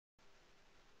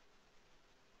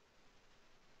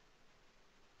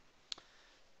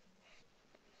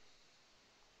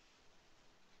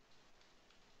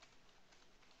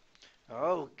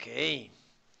Okay,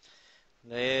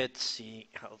 let's see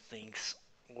how things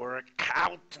work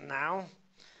out now.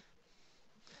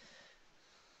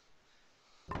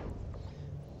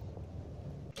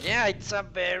 Yeah, it's a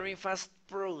very fast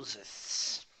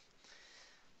process.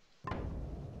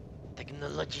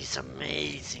 Technology is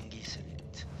amazing, isn't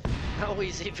it? How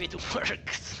is if it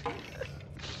works?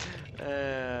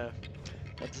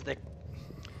 That's the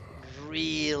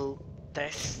real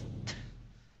test.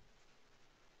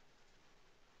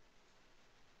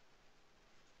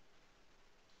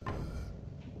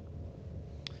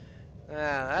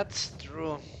 That's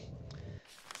true.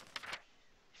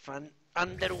 If an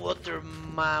underwater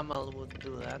mammal would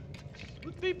do that, it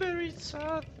would be very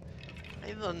sad.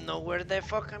 I don't know where the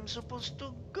fuck I'm supposed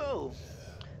to go.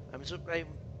 This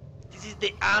is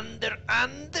the under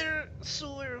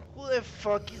sewer. Who the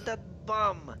fuck is that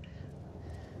bum?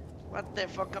 What the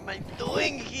fuck am I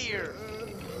doing here?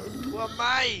 Who am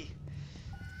I?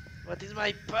 What is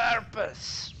my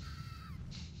purpose?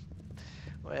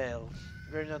 Well,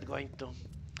 we're not going to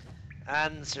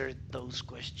answer those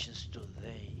questions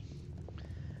today.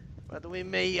 But we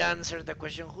may answer the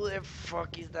question, who the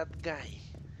fuck is that guy?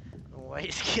 Why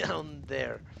is he down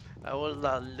there, all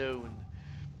alone?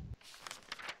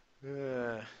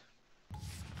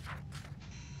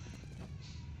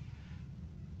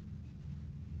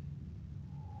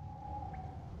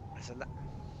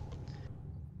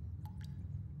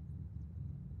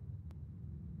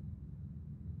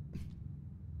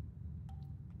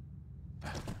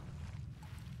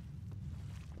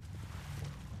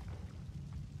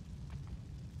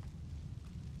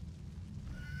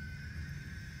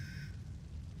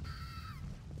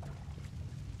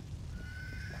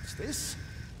 What's this?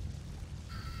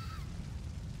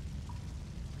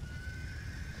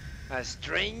 A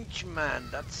strange man,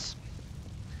 that's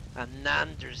an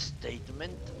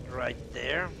understatement right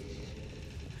there.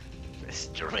 A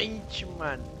strange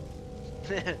man.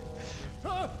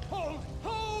 Hold!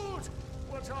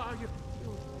 What are you?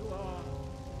 You are...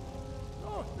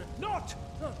 Oh, not!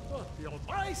 You're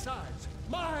my size!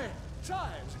 My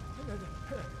size!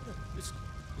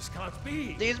 This can't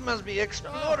be! This must be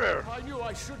Explorer! I knew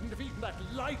I shouldn't have eaten that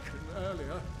lichen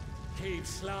earlier. Cave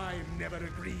slime never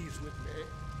agrees with me.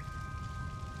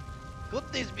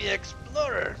 Could this be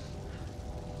Explorer?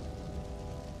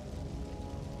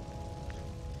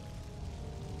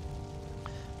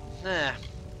 Yeah,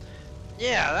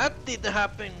 that did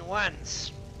happen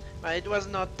once. But it was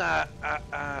not a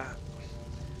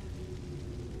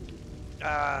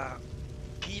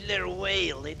killer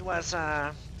whale. It was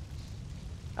a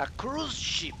cruise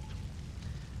ship.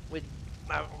 With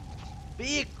a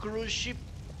big cruise ship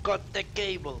cut the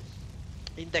cable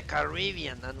in the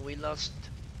Caribbean and we lost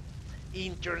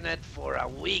internet for a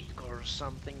week or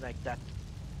something like that.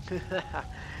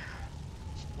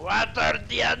 What are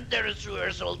the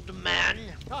undersewers, old man?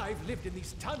 I've lived in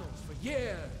these tunnels for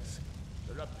years.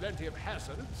 There are plenty of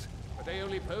hazards, but they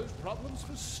only pose problems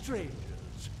for strangers.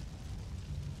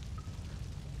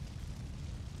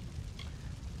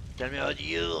 Tell me about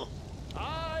you.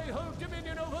 I hold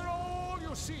dominion over all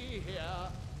you see here.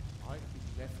 I've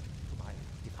been left to my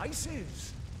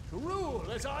devices, to rule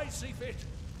as I see fit.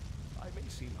 I may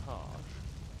seem harsh,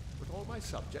 but all my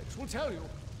subjects will tell you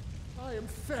I am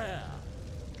fair.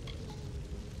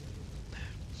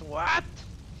 What?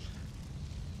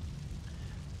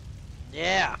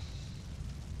 Yeah.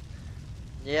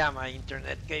 Yeah, my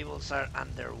internet cables are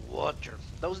underwater.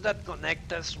 Those that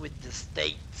connect us with the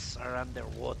States are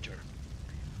underwater.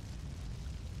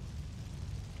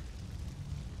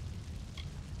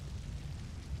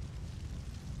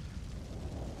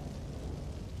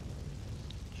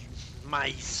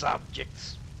 My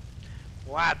subjects.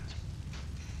 What?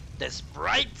 The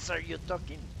sprites are you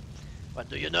talking? What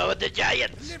do you know of the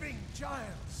giants? Living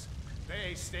giants.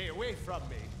 They stay away from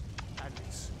me. And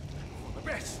it's for the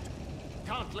best.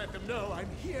 Can't let them know I'm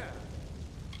here.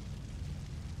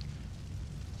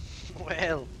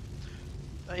 Well,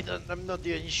 I'm not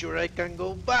even sure I can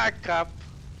go back up.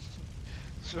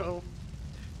 So,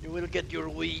 you will get your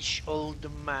wish, old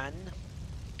man.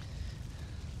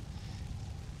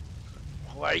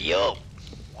 Who are you?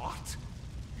 What?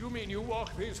 You mean you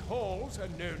walk these halls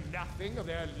and know nothing of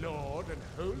their lord and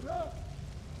holder?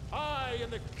 I am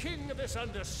the king of this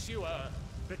undersewer,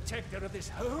 protector of this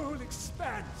whole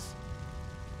expanse.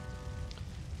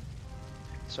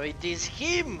 So it is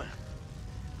him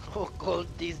who called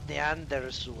this the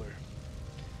undersewer.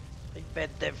 I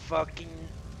bet the fucking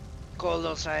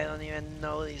Colossi I don't even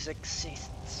know this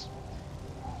exists.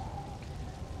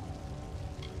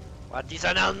 What is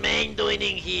an old man doing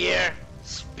in here?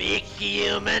 Speak,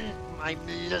 human! I'm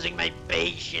losing my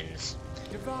patience.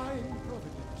 divine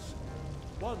providence.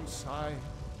 Once I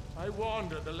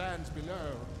wandered the lands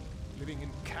below, living in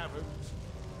caverns,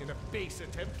 in a base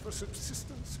attempt for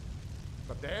subsistence.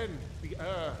 But then the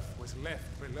earth was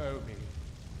left below me,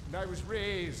 and I was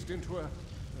raised into a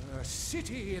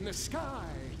city in the sky.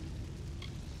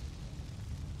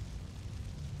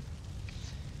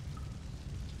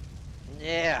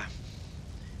 Yeah.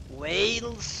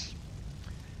 Whales.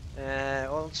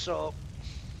 Also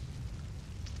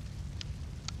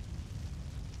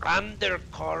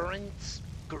undercurrents,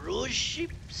 cruise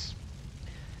ships,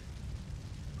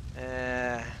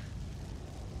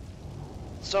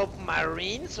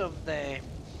 submarines of the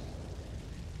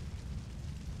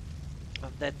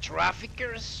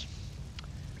traffickers,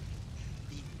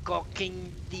 the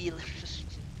cocaine dealers,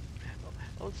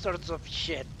 all sorts of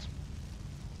shit.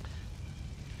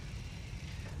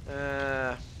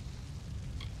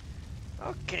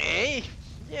 Okay,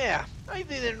 yeah, I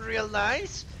didn't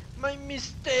realize. My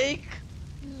mistake,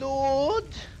 Lord.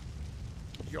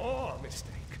 Your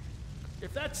mistake.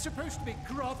 If that's supposed to be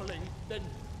groveling, then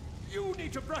you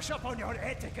need to brush up on your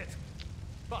etiquette.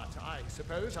 But I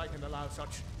suppose I can allow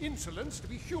such insolence to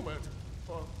be humored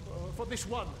for this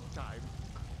one time.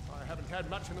 I haven't had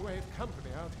much in the way of company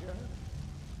out here.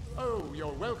 Oh,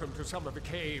 you're welcome to some of the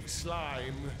cave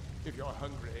slime, if you're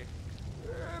hungry.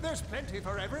 There's plenty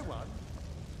for everyone.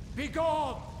 Be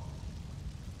gone!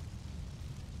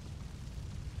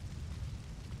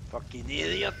 Fucking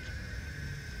idiot.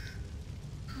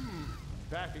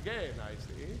 Back again, I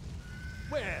see.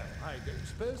 Well, I don't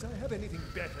suppose I have anything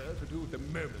better to do at the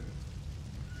moment.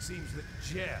 Seems that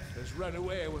Jeff has run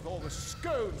away with all the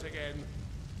scones again.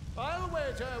 I'll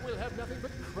wager we'll have nothing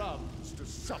but crumbs to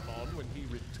sup on when he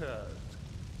returns.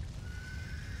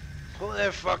 Who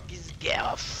the fuck is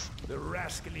Jeff? The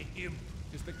rascally imp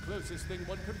is the closest thing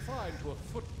one can find to a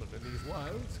footman in these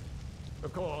wilds.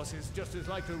 Of course, he's just as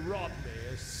like to rob me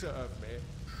as serve me.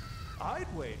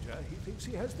 I'd wager he thinks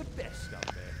he has the best out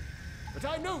there. But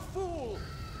I'm no fool.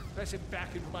 Press him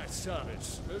back into my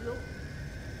service, will you?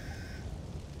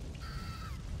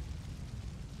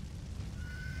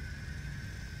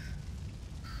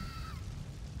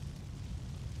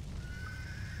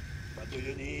 What do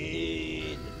you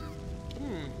need?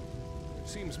 It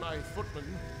seems my footman,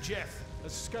 Jeff,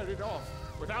 has scurried off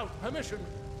without permission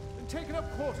and taken up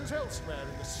quarters elsewhere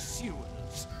in the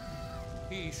sewers.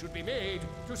 He should be made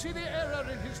to see the error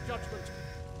in his judgment,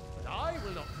 but I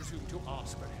will not presume to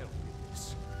ask for help in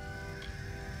this.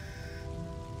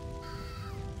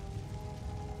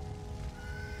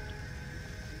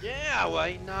 Yeah,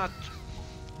 why not?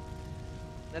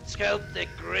 Let's help the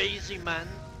crazy man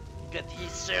get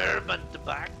his servant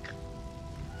back.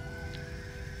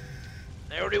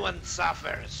 Everyone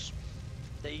suffers.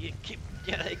 They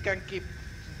can keep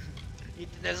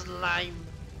eating the slime.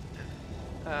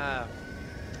 I'll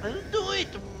do it,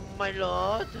 my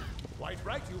lord. Quite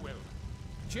right you will.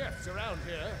 Jeff's around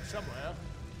here, somewhere.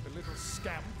 The little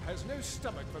scamp has no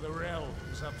stomach for the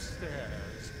realms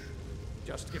upstairs.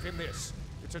 Just give him this.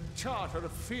 It's a charter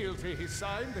of fealty he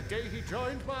signed the day he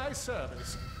joined my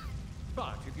service.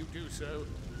 But if you do so,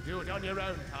 do it on your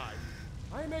own time.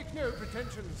 I make no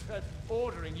pretensions at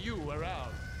ordering you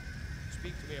around.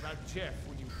 Speak to me about Jeff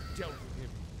when you've dealt with him.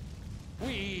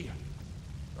 We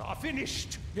are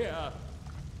finished here.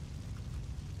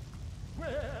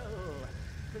 Well,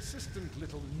 persistent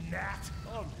little gnat,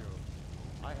 aren't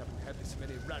you? I haven't had this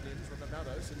many run-ins with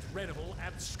another since Redival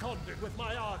absconded with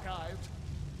my archives.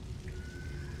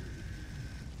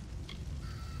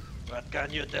 What can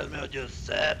you tell me of your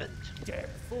servant? Damn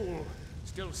fool.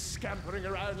 Still scampering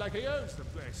around like he owns the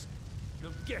place.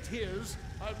 He'll get his,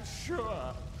 I'm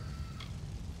sure.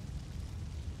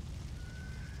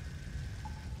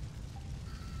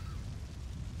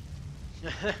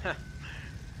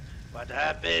 What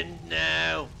happened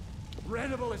now?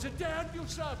 Redival is a damned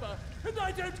usurper, and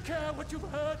I don't care what you've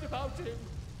heard about him.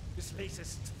 This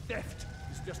latest theft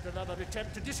is just another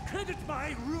attempt to discredit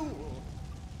my rule.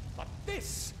 But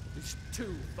this is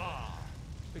too far.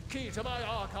 The key to my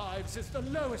archives is the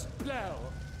lowest blow.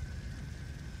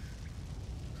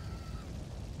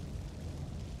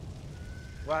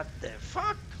 What the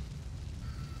fuck?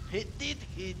 Did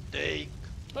he take?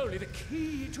 Only the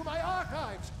key to my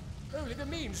archives. Only the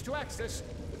means to access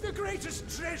the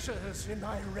greatest treasures in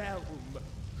my realm.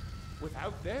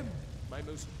 Without them, my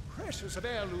most precious of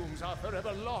heirlooms are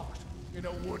forever locked in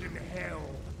a wooden hell.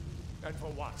 And for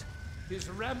what? His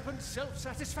rampant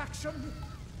self-satisfaction?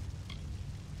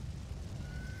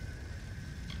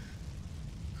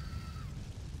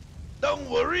 Don't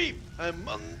worry, I'm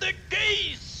on the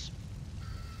case.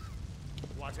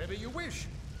 Whatever you wish.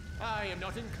 I am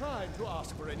not inclined to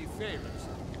ask for any favors.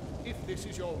 If this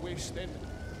is your wish, then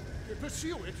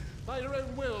pursue it by your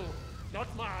own will,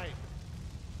 not mine.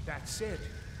 That said,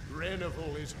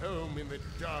 Reneval is home in the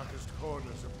darkest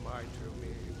corners of my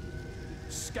domain.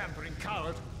 Scampering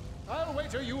coward, I'll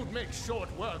wager you'd make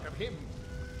short work of him.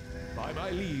 By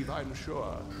my leave, I'm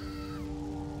sure.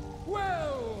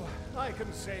 Well, I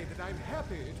can say that I'm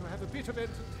happy to have a bit of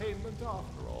entertainment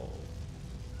after all.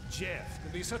 Jeff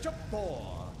can be such a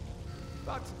bore.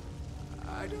 But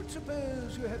I don't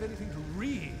suppose you have anything to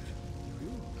read, do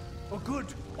you? A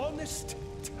good, honest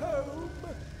tome?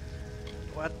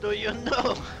 What do you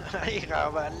know? I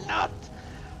have a lot.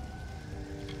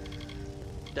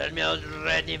 Tell me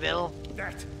already, Bill.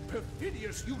 That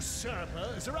perfidious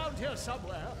usurper is around here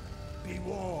somewhere. Be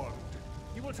warned.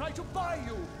 He will try to buy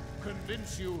you,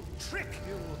 convince you, trick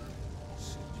you,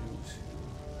 seduce you.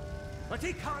 But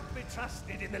he can't be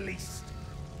trusted in the least.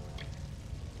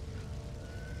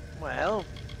 Well,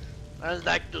 I'd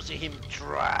like to see him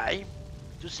try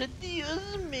to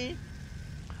seduce me.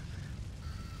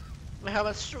 I have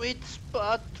a sweet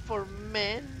spot for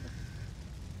men.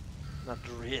 Not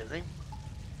really.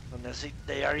 Unless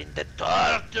they are in the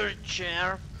torture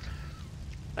chair.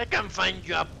 I can find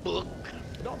you a book.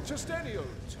 Not just any old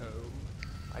tome.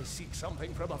 I seek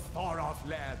something from a far-off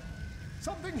land.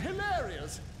 Something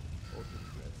hilarious. Or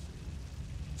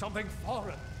depressing. Something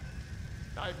foreign.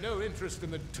 I've no interest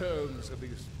in the tomes of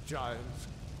these giants.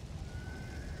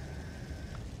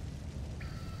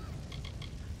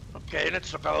 Okay,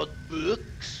 let's talk about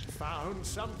books. Found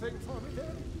something for me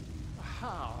then?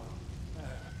 How?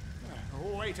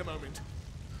 Wait a moment.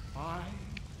 I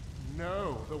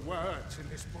know the words in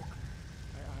this book.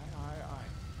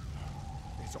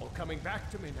 It's all coming back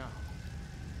to me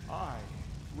now. I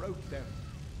wrote them.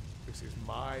 This is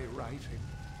my writing.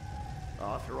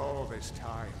 After all this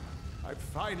time, I've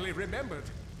finally remembered.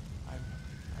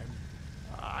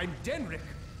 I'm Denric,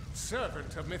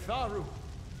 servant of Mitharu.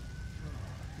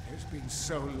 It has been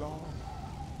so long.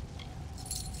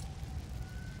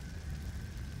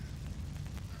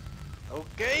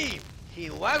 Okay, he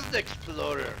was the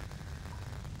explorer.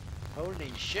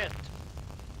 Holy shit.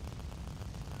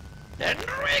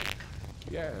 Denric!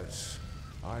 Yes,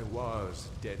 I was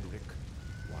Denric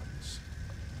once.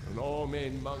 An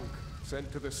Ormain monk sent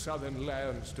to the southern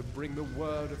lands to bring the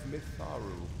word of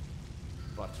Mitharu.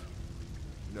 But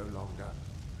no longer.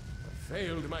 I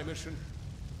failed my mission.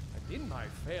 And in my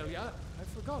failure, I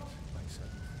forgot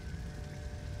myself.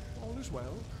 All is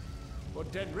well, for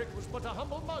Denric was but a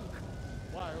humble monk,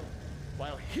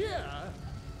 while here,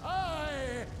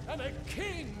 I am a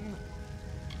king.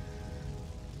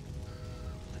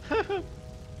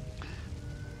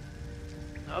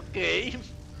 Okay.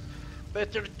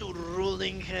 Better to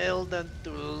ruling hell than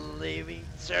to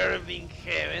serving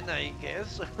heaven, I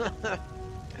guess.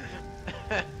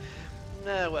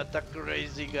 Nah, what a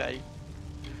crazy guy.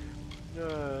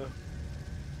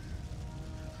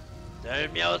 Tell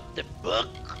me out the book.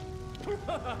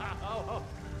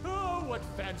 Oh, what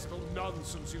fanciful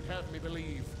nonsense you'd have me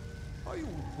believe. Are you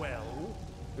well?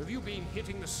 Have you been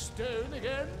hitting the stone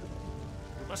again?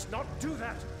 You must not do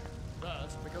that.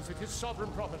 First, because it is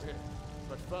sovereign property.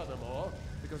 But furthermore,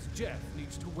 because Jeff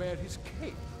needs to wear his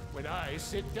cape when I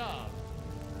sit down.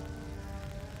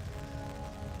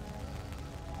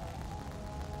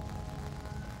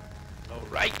 All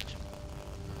right.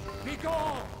 Be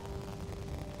gone!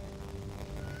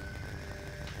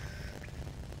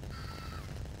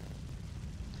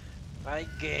 I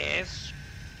guess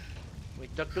we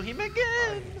talk to him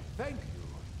again. Thank you.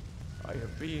 I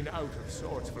have been out of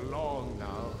sorts for long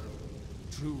now.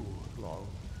 Too long.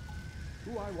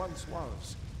 Who I once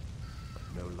was,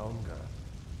 but no longer.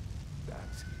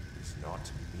 That is not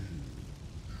me.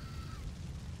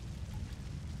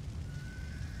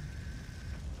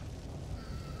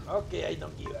 Okay, I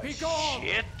don't give a Be gone!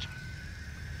 shit.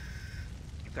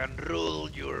 You can rule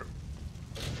your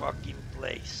fucking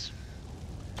place.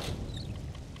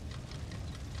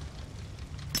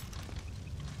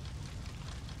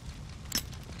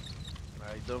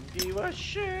 I don't give a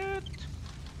shit.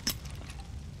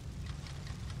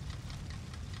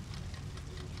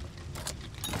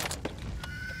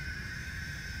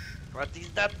 What is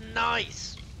that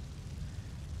noise?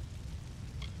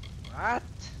 What?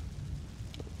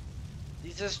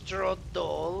 This straw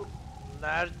doll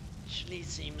largely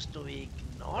seems to be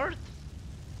ignored.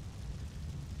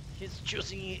 He's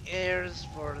choosing heirs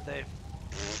for the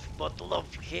bottle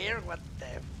of hair. What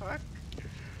the fuck?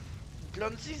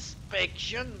 Close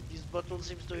inspection. This bottle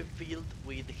seems to be filled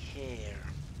with hair.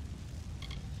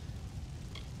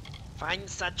 Find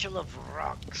satchel of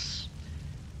rocks.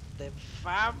 The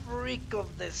fabric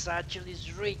of the satchel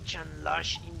is rich and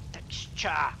lush in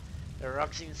texture. The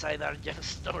rocks inside are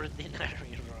just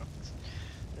ordinary rocks.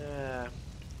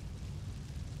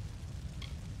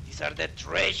 These are the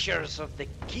treasures of the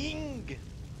king.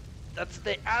 That's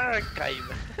the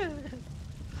archive.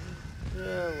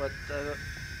 What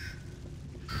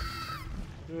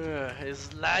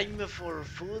slime for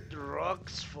food,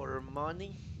 rocks for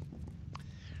money.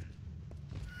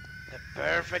 The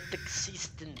perfect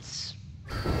existence.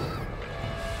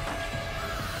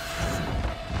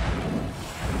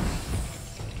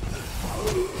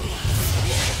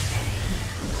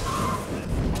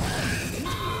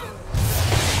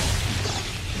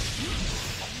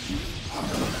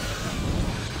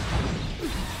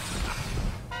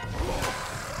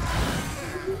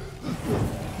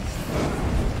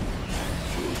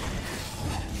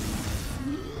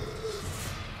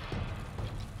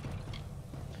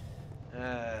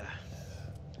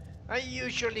 I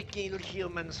usually kill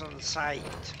humans on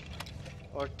sight,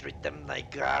 or treat them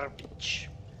like garbage.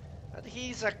 But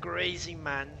he's a crazy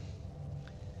man.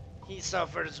 He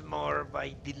suffers more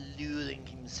by deluding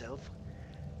himself.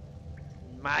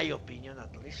 In my opinion,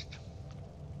 at least.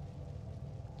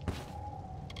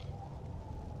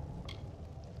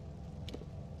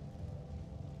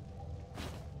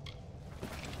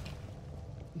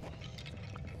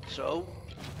 So,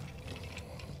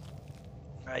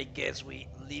 I guess we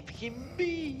leave him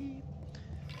be.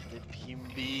 Leave him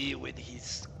be with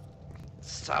his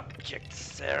subject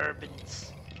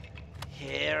servants,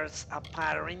 heirs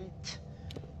apparent.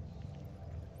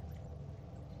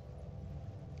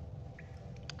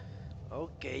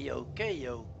 Okay.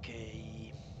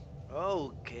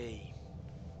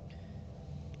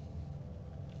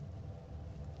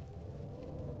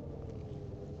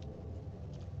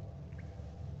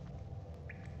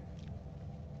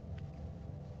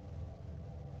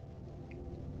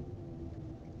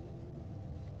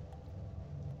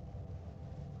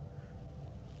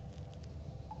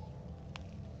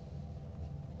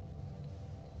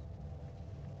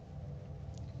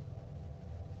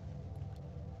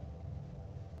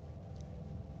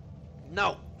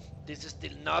 No, this is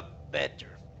still not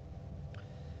better.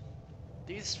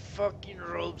 These fucking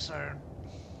robes are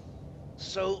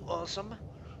so awesome.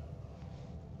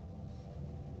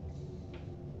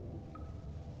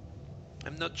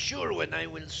 I'm not sure when I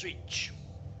will switch.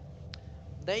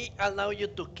 They allow you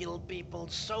to kill people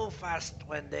so fast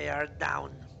when they are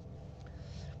down.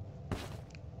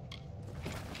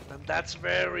 And that's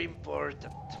very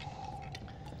important.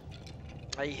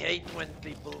 I hate when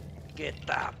people get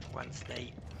up once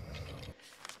they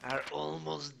are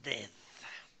almost dead.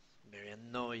 Very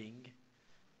annoying.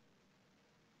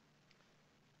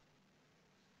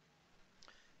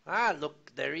 Ah,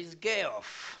 look, there is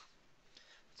Geoff.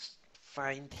 Let's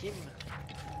find him.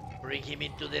 Bring him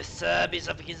into the service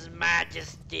of His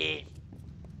Majesty.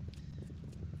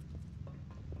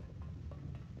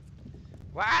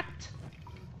 What?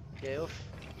 Geoff?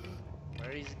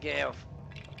 Where is Geoff?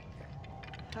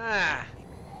 Ah,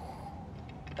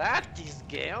 that is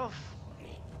Geoff.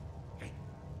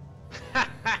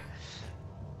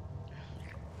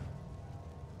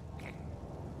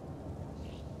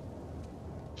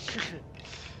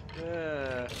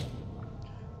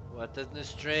 What a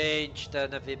strange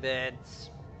turn of events.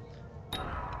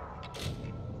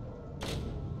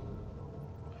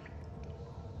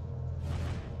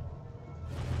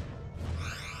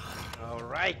 All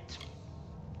right.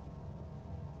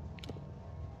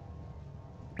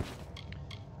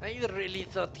 I really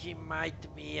thought he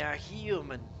might be a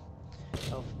human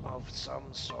of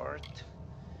some sort.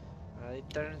 It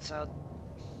turns out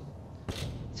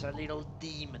it's a little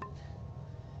demon.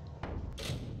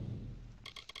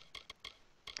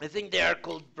 I think they are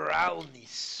called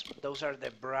brownies. Those are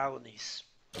the brownies.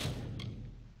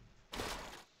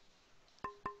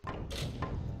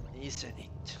 Isn't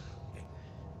it?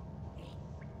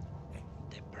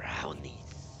 The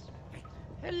brownies.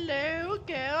 Hello,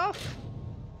 Geoff.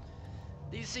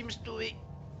 This seems to be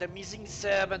the missing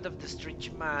servant of the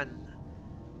strange man.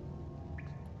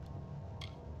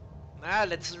 Ah,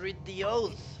 let's read the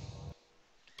oath.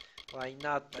 Why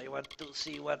not? I want to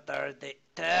see what are the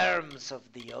terms of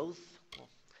the oath.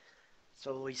 It's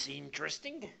always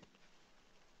interesting.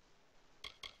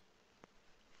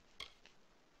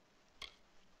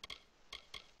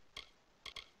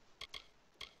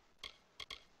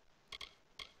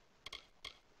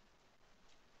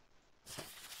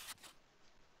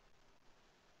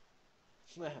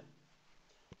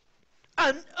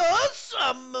 An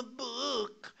awesome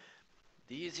book!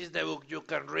 This is the book you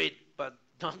can read, but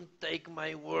don't take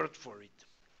my word for it.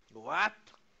 What?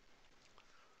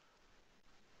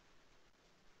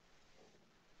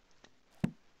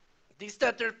 This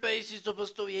Tatterface is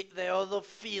supposed to be the other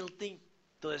fealty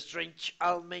to the strange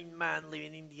Almain man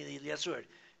living in the Ilias Sword.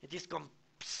 It is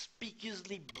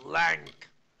conspicuously blank.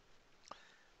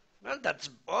 Well, that's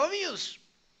obvious.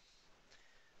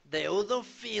 The other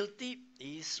fealty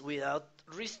is without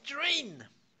restraint.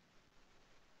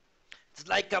 It's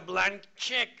like a blank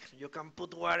check. You can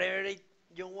put whatever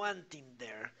you want in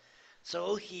there.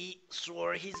 So he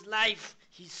swore his life,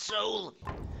 his soul.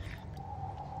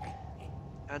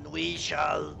 And we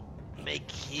shall make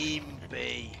him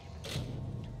pay.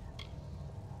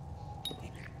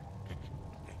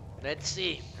 Let's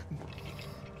see.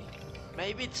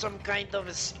 Maybe it's some kind of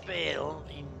a spell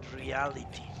in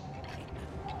reality.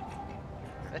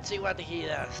 Let's see what he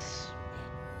does.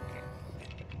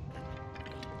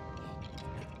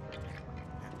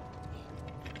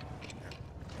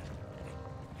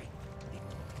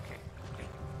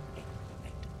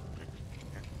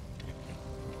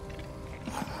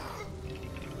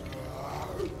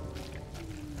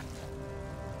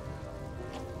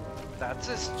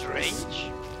 That's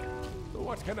strange.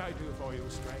 What can I do for you,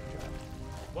 stranger?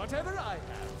 Whatever I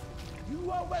have,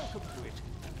 you are welcome to it.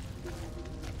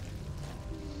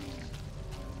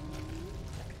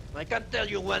 I can tell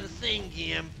you one thing,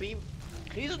 EMP.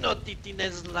 He's not eating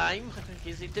a slime,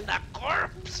 he's eating a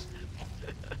corpse.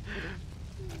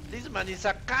 This man is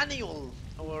a cannibal,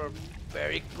 or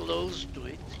very close to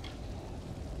it.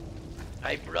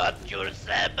 I brought your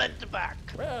servant back.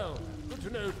 Well, good to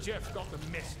know Jeff got the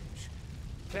message.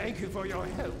 Thank you for your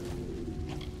help.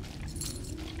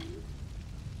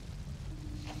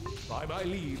 By my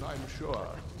leave, I'm sure.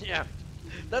 Yeah,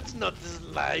 that's not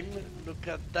slime. Look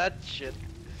at that shit.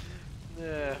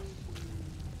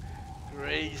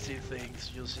 Crazy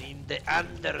things you see in the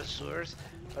undersource,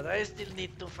 but I still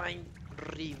need to find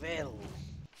Rivel.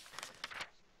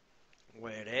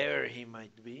 Wherever he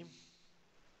might be.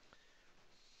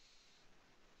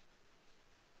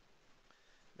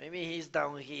 Maybe he's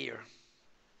down here.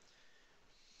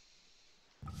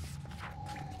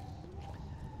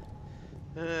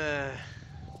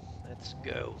 Let's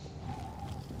go.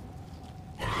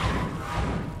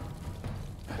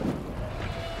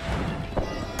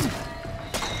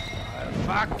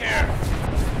 Fucker!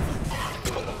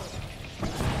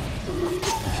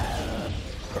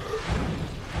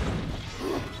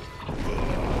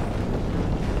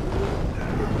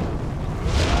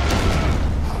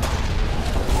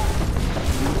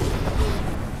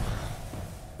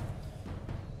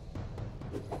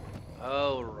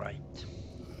 All right.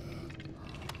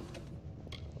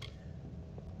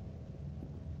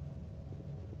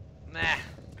 Nah,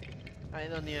 I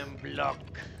don't even block.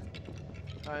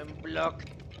 I'm blocked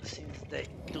since the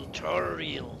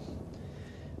tutorial.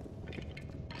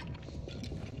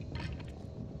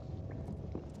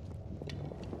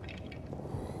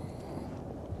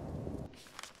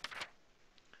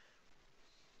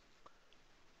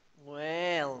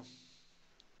 Well,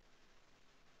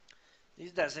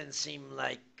 this doesn't seem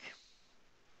like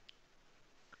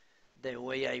the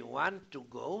way I want to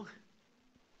go.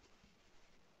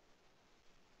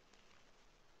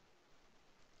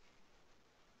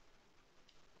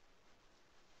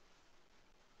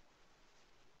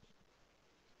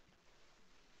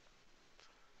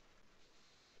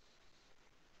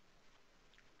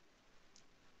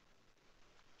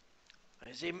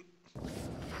 I seem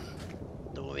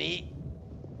to be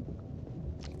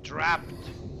trapped.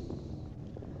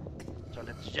 So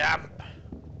let's jump.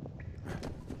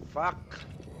 Fuck.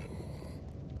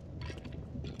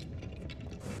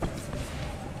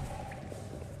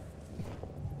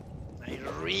 I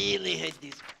really hate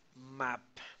this map.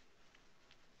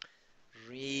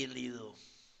 Really do.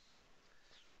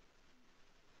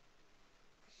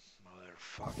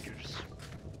 Motherfuckers.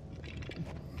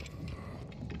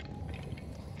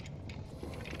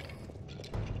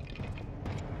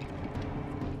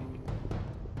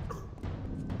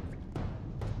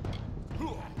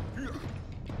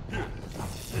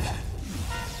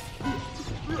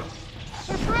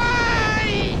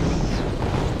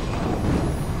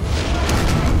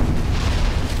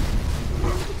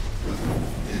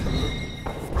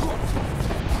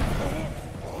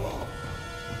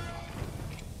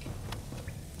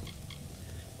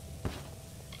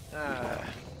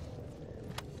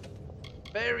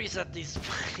 Very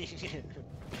satisfying.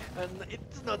 And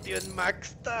it's not even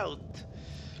maxed out.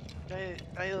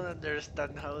 I don't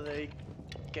understand how they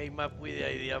came up with the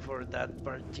idea for that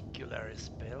particular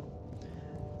spell.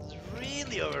 It's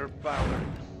really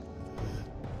overpowered.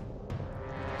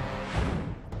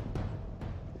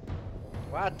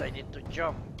 What? I need to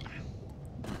jump.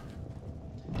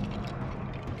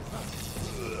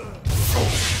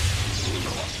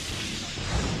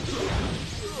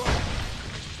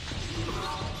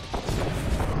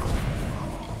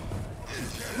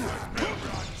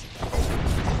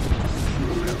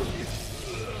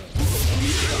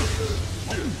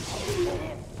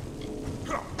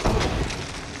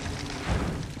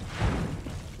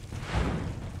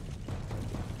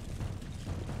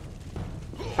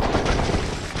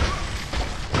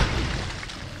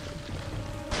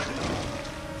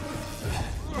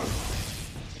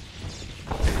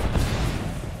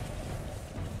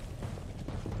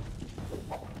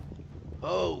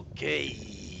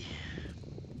 Okay.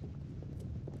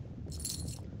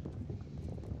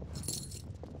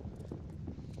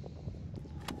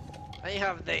 I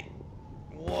have the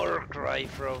war cry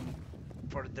for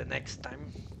the next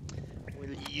time.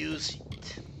 We'll use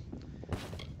it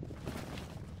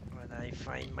when I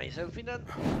find myself in an...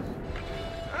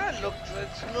 Ah, look,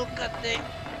 let's look at the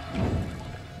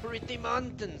pretty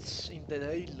mountains in the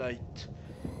daylight.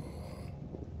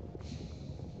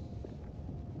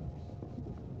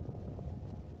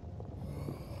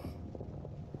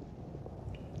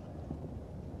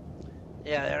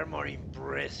 Yeah, they're more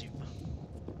impressive.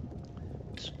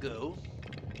 Let's go.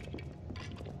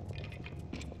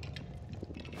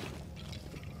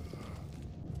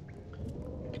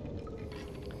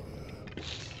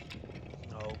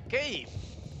 Okay.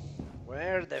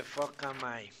 Where the fuck am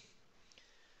I?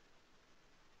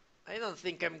 I don't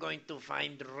think I'm going to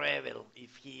find Rebel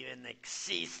if he even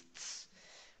exists,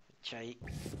 which I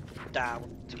doubt.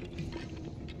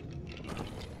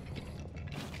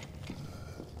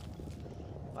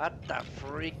 What a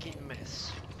freaking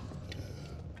mess.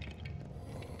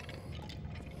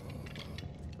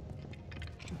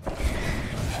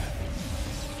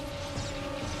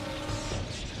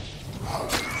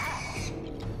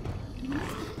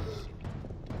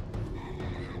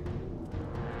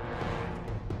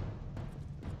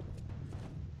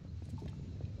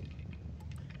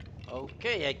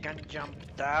 Okay, I can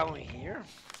jump down here.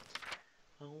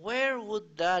 Where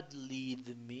would that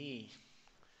lead me?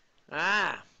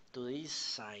 Ah, to this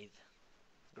side.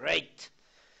 Great.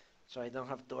 So I don't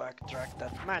have to backtrack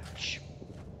that much.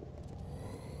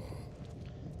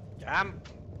 Jump!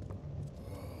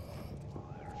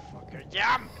 Motherfucker,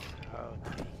 jump!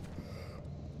 Okay.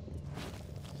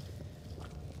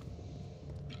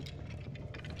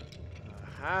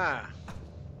 Aha!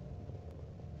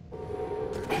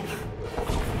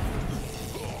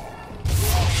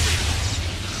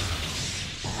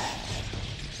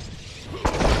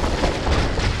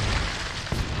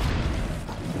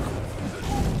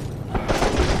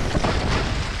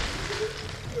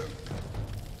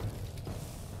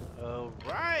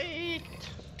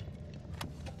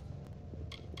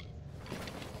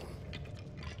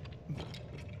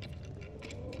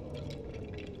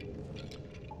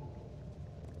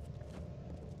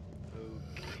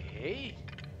 Okay.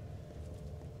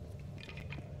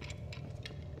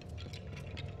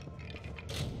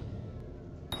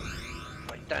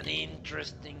 Quite an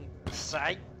interesting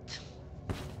sight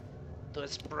to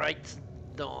sprites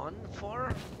dawn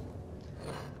for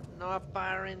no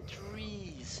apparent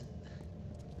reason.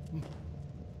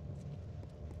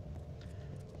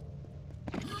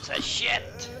 It's a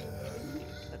shit!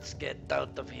 Let's get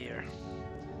out of here.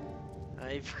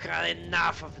 I've had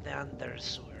enough of the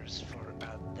undersewers for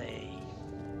a day.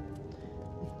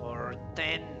 Or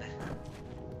 10.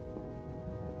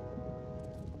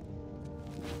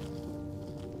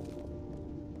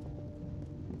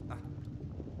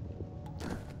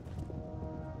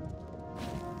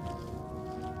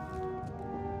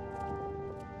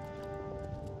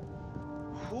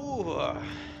 Whew.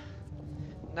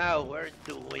 Now where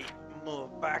do we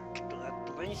move back to that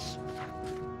place?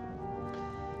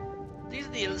 This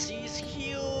DLC is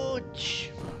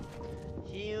huge!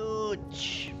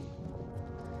 Huge!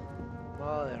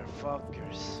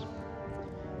 Motherfuckers.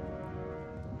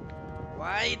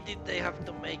 Why did they have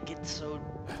to make it so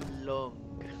long?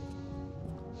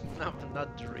 No,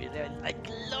 not really, I like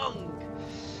long!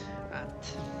 And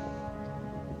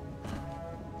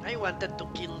I wanted to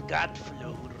kill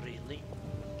Godflow, really.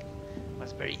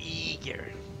 Was very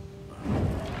eager.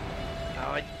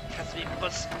 Now it has been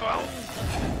postponed.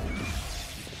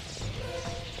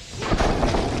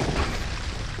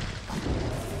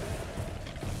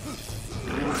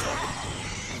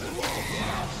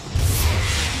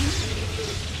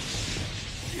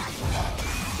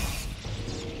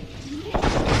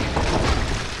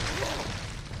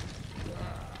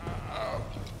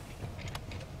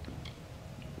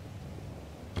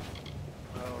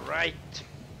 Alright.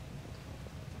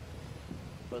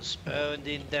 Postponed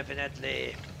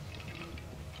indefinitely,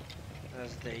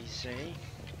 as they say.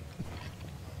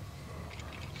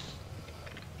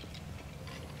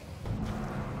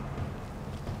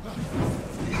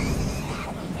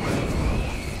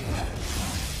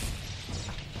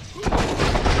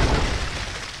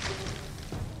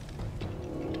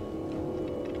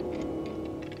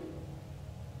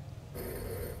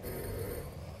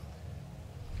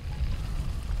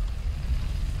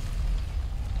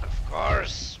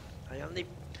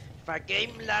 If a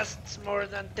game lasts more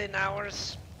than 10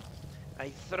 hours, I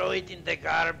throw it in the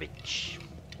garbage.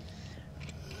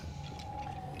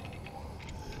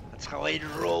 That's how I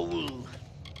roll.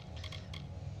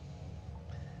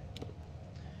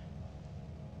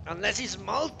 Unless it's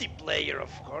multiplayer, of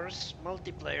course.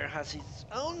 Multiplayer has its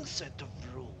own set of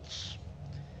rules.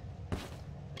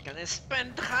 You can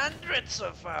spend hundreds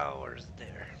of hours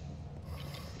there.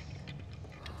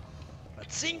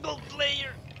 But single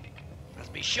player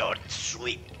must be short,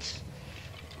 sweet,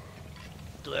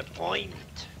 to the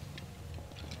point.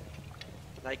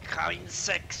 Like having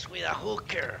sex with a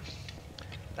hooker.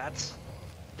 That's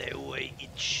the way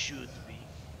it should be.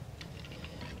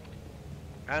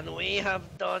 And we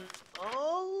have done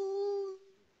all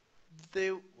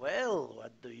the... Well,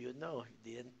 what do you know? It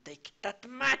didn't take that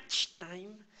much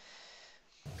time.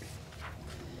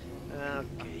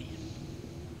 Okay.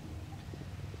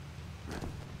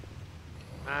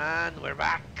 And we're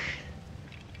back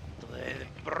to the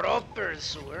proper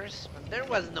sewers. And there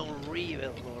was no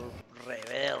rebel or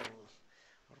whatever.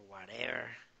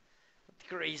 That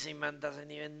crazy man doesn't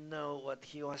even know what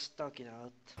he was talking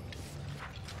about.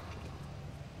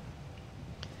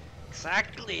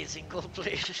 Exactly, single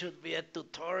player should be a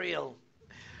tutorial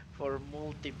for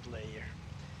multiplayer.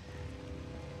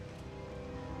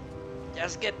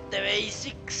 Just get the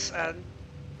basics and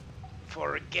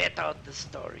forget out the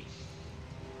story.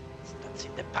 That's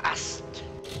in the past.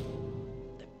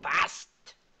 The past.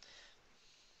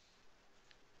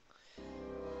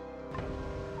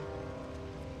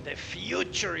 The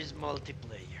future is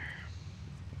multiplayer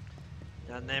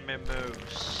and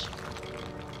MMOs.